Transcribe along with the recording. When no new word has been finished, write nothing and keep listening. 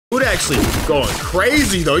actually going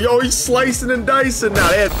crazy though. Yo, he's slicing and dicing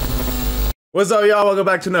now. What's up, y'all? Welcome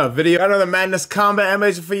back to another video. Got another Madness combat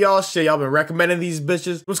animation for y'all. Shit, y'all been recommending these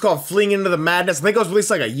bitches. It was called Fleeing Into the Madness. I think it was released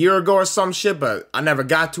like a year ago or some shit, but I never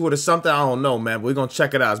got to it or something. I don't know, man, but we're gonna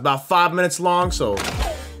check it out. It's about 5 minutes long, so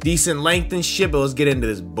decent length and shit, but let's get into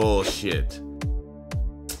this bullshit.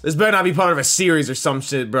 This better not be part of a series or some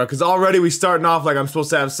shit, bro, because already we starting off like I'm supposed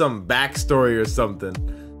to have some backstory or something.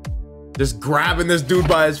 Just grabbing this dude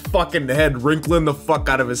by his fucking head, wrinkling the fuck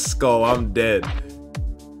out of his skull. I'm dead.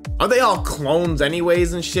 Are they all clones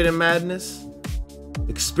anyways and shit in Madness?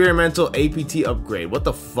 Experimental APT upgrade. What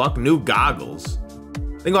the fuck? New goggles.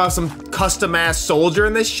 They gonna have some custom ass soldier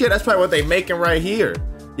in this shit? That's probably what they making right here.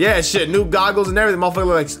 Yeah, shit, new goggles and everything. Motherfucker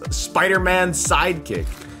look like Spider-Man's sidekick.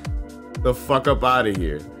 The fuck up out of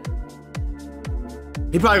here.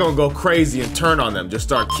 He probably gonna go crazy and turn on them. Just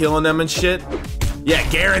start killing them and shit. Yeah,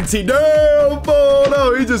 guaranteed. No,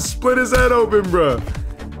 no, he just split his head open, bro.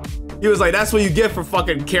 He was like, that's what you get for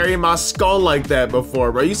fucking carrying my skull like that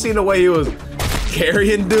before, bro. You seen the way he was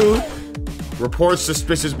carrying, dude? Reports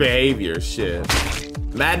suspicious behavior, shit.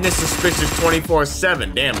 Madness suspicious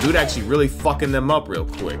 24/7. Damn, dude actually really fucking them up real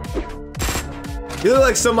quick. He look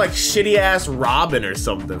like some like shitty ass Robin or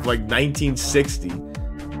something, like 1960.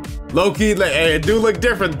 Low-key, like, hey, dude look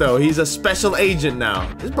different though. He's a special agent now.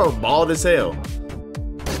 This bro bald as hell.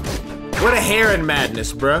 What a hair in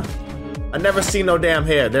Madness, bruh. I never seen no damn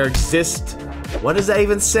hair. There exists. What does that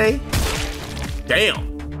even say?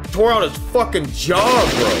 Damn. Tore out his fucking jaw,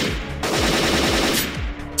 bro.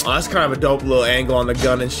 Oh, that's kind of a dope little angle on the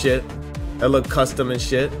gun and shit. That look custom and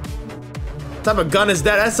shit. What type of gun is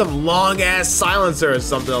that? That's some long ass silencer or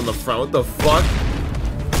something on the front. What the fuck?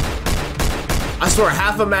 I swear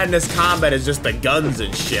half of Madness combat is just the guns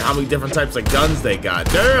and shit. How many different types of guns they got?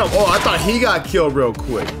 Damn. Oh, I thought he got killed real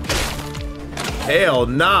quick. Hell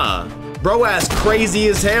nah. Bro ass crazy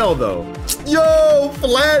as hell though. Yo,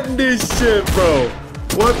 flatten this shit, bro.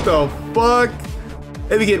 What the fuck?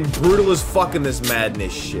 They be getting brutal as fuck in this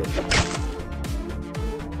Madness shit.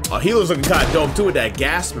 Oh, he looks looking kinda dope too with that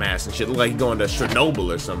gas mask and shit. Look like he going to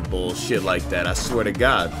Chernobyl or some bullshit like that, I swear to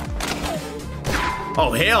God.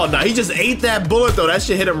 Oh hell no, he just ate that bullet though. That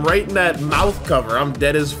shit hit him right in that mouth cover. I'm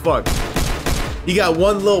dead as fuck. He got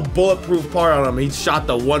one little bulletproof part on him. He shot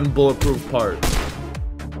the one bulletproof part.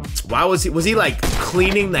 Why was he like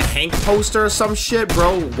cleaning the Hank poster or some shit?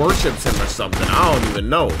 Bro worships him or something. I don't even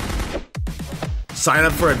know. Sign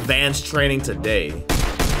up for advanced training today.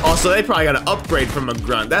 Also, they probably got to upgrade from a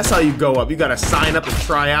grunt. That's how you go up. You got to sign up and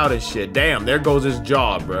try out and shit. Damn, there goes his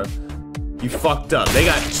jaw, bro. You fucked up. They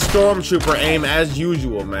got Stormtrooper aim as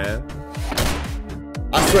usual, man.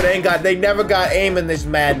 I swear they never got aim in this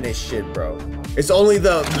Madness shit, bro. It's only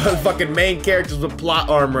the fucking main characters with plot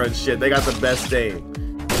armor and shit. They got the best aim.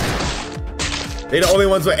 They the only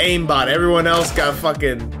ones with aimbot. Everyone else got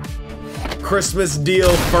fucking Christmas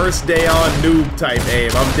deal, first day on noob type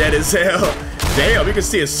aim. I'm dead as hell. Damn, you can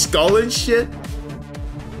see his skull and shit.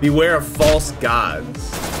 Beware of false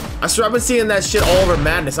gods. I swear I've been seeing that shit all over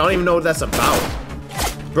Madness. I don't even know what that's about.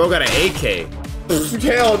 Bro got an AK.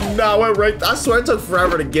 Hell no, went right. I swear it took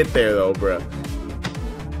forever to get there though, bro.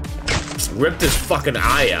 Ripped his fucking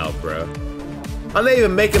eye out, bro. How they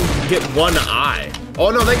even make him get one eye? Oh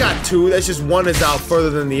no, they got two. That's just one is out further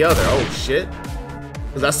than the other. Oh shit.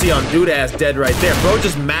 Cause I see on dude ass dead right there. Bro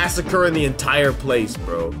just massacring the entire place,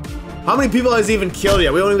 bro. How many people has he even killed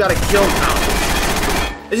yet? We don't even got a kill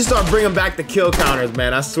count. They just start bringing back the kill counters,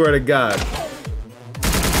 man. I swear to God.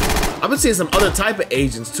 I've been seeing some other type of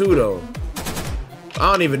agents too, though. I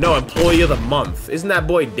don't even know. Employee of the month. Isn't that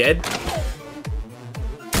boy dead?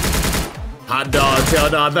 Hot dogs. Hell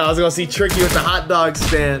no, I thought I was gonna see Tricky with the hot dog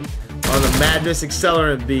stand on the Madness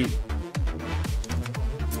accelerant beat.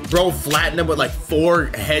 Bro flattened him with like 4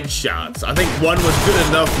 headshots. I think one was good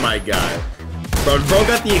enough, my guy. Bro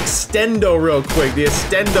got the extendo real quick. The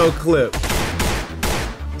extendo clip.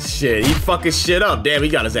 Shit, he fucking shit up. Damn, he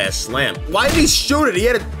got his ass slammed. Why did he shoot it? He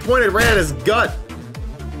had it pointed right at his gut.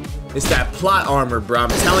 It's that plot armor, bro. I'm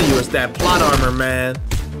telling you, it's that plot armor, man.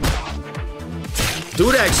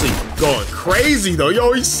 Dude actually going crazy though.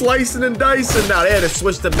 Yo, he's slicing and dicing now. They had to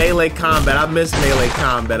switch to melee combat. I miss melee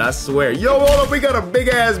combat, I swear. Yo, hold up, we got a big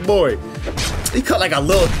ass boy. He cut like a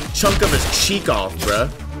little chunk of his cheek off, bruh.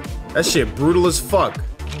 That shit brutal as fuck.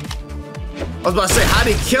 I was about to say, how'd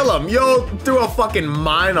he kill him? Yo, threw a fucking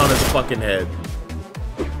mine on his fucking head.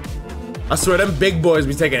 I swear, them big boys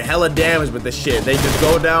be taking hella damage with this shit. They just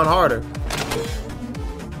go down harder.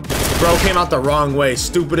 Bro came out the wrong way.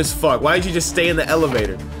 Stupid as fuck. Why did you just stay in the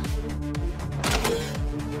elevator?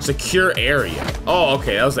 Secure area. Oh,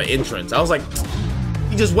 okay. That was the entrance. I was like,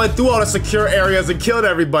 He just went through all the secure areas and killed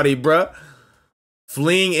everybody, bruh.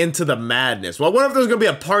 Fleeing into the madness. Well, I wonder if there's gonna be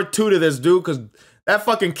a part 2 to this, dude, because that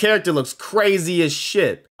fucking character looks crazy as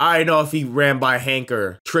shit. I know if he ran by Hank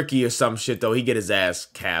or Tricky or some shit, though, he'd get his ass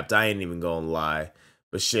capped. I ain't even gonna lie.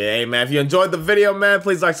 But shit, hey, man, if you enjoyed the video, man,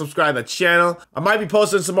 please like, subscribe to the channel. I might be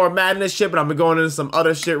posting some more madness shit, but I've been going into some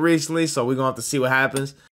other shit recently, so we're gonna have to see what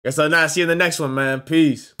happens. Guess I'll not see you in the next one, man.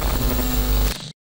 Peace.